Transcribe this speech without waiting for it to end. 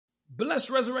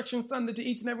Blessed Resurrection Sunday to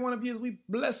each and every one of you as we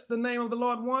bless the name of the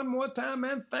Lord one more time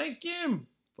and thank Him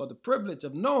for the privilege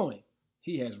of knowing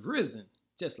He has risen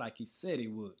just like He said He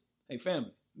would. Hey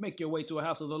family, make your way to a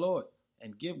house of the Lord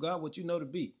and give God what you know to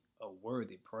be a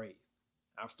worthy praise.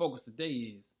 Our focus today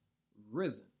is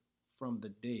risen from the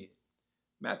dead.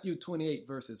 Matthew 28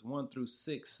 verses 1 through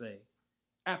 6 say,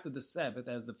 after the Sabbath,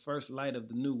 as the first light of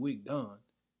the new week dawned,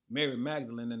 Mary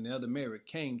Magdalene and the other Mary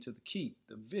came to keep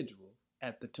the vigil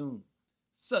at the tomb.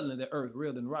 Suddenly the earth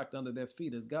reeled and rocked under their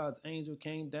feet as God's angel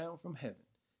came down from heaven,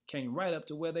 came right up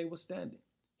to where they were standing.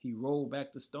 He rolled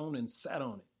back the stone and sat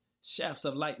on it. Shafts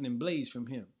of lightning blazed from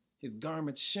him. His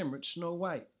garments shimmered snow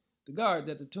white. The guards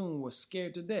at the tomb were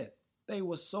scared to death. They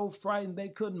were so frightened they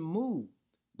couldn't move.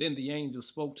 Then the angel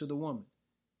spoke to the woman.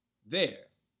 There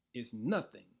is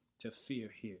nothing to fear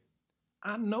here.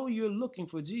 I know you're looking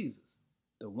for Jesus,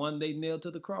 the one they nailed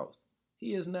to the cross.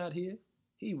 He is not here.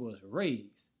 He was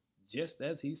raised just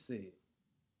as he said.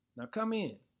 Now come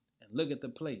in and look at the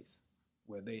place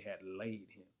where they had laid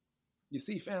him. You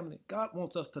see, family, God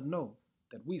wants us to know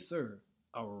that we serve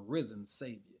a risen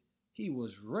Savior. He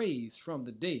was raised from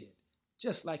the dead,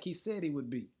 just like he said he would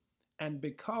be. And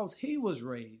because he was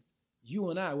raised, you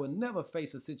and I will never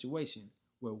face a situation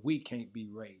where we can't be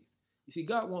raised. You see,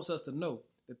 God wants us to know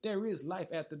that there is life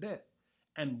after death.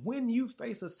 And when you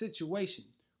face a situation,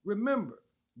 remember,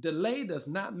 delay does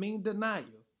not mean denial,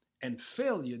 and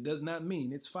failure does not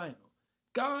mean it's final.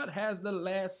 God has the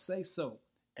last say so,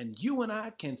 and you and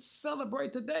I can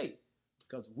celebrate today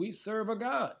because we serve a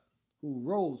God who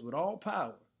rose with all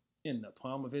power in the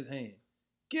palm of his hand.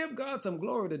 Give God some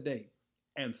glory today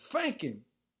and thank him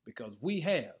because we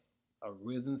have a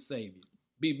risen Savior.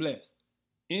 Be blessed.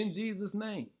 In Jesus'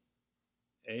 name,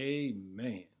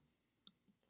 amen.